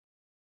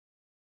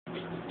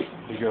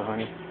go,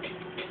 honey.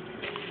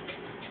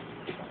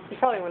 You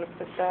probably want to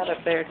put that up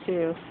there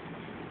too.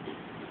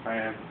 I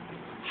am.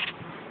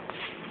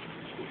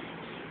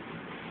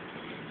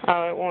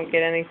 Oh, it won't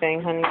get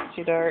anything, honey. It's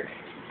too dark.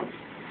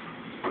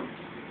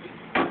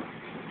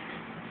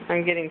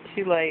 I'm getting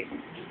too light.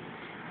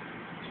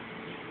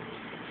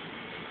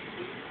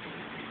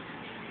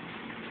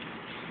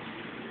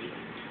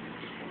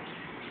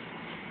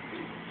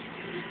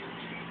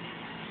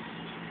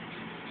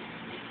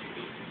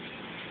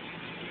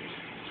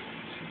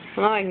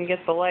 Well, I can get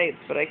the lights,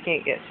 but I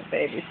can't get the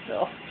baby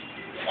still.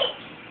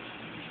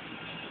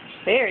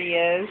 There he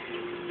is.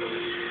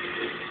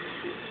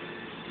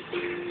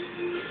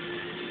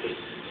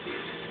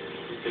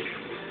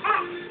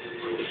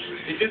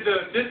 He did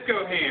the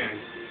disco hand.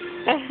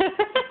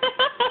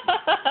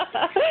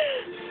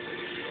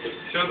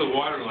 Show the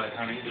water light,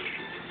 honey.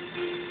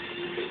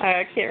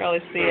 I can't really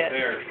see it.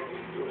 There.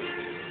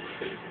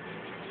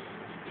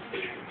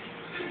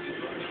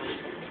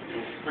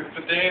 Quick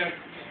to dance.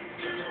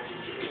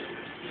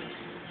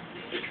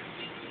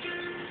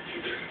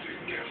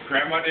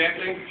 Grandma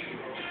dancing?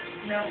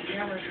 No,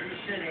 Grandma's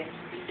sitting.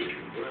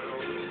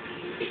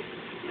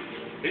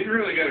 He's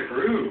really got a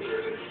groove.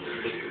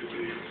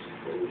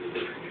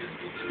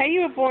 How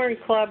you were born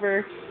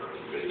clever.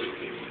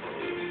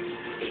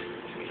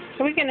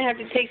 Are we gonna have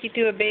to take you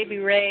to a baby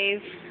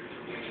rave?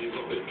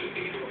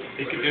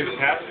 He could do the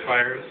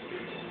pacifiers.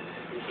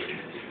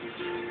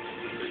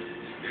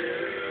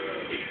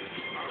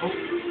 Oh.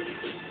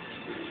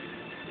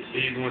 He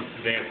even wants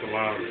to dance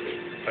alone.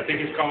 I think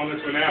he's calling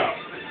this one out.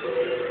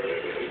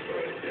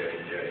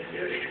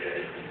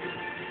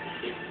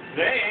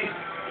 Zane!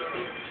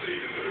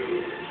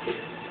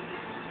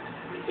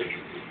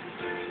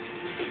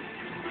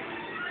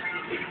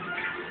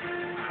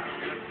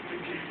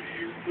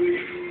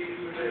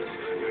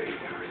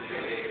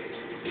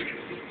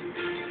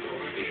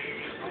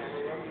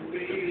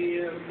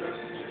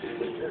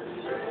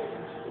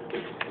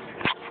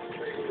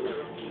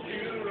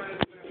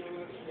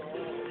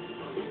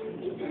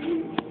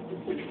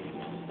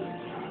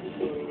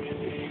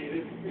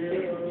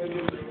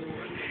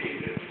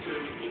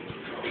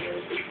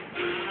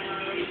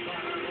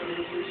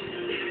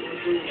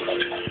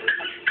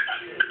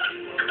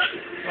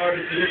 Oh,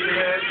 did you hit your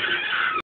head?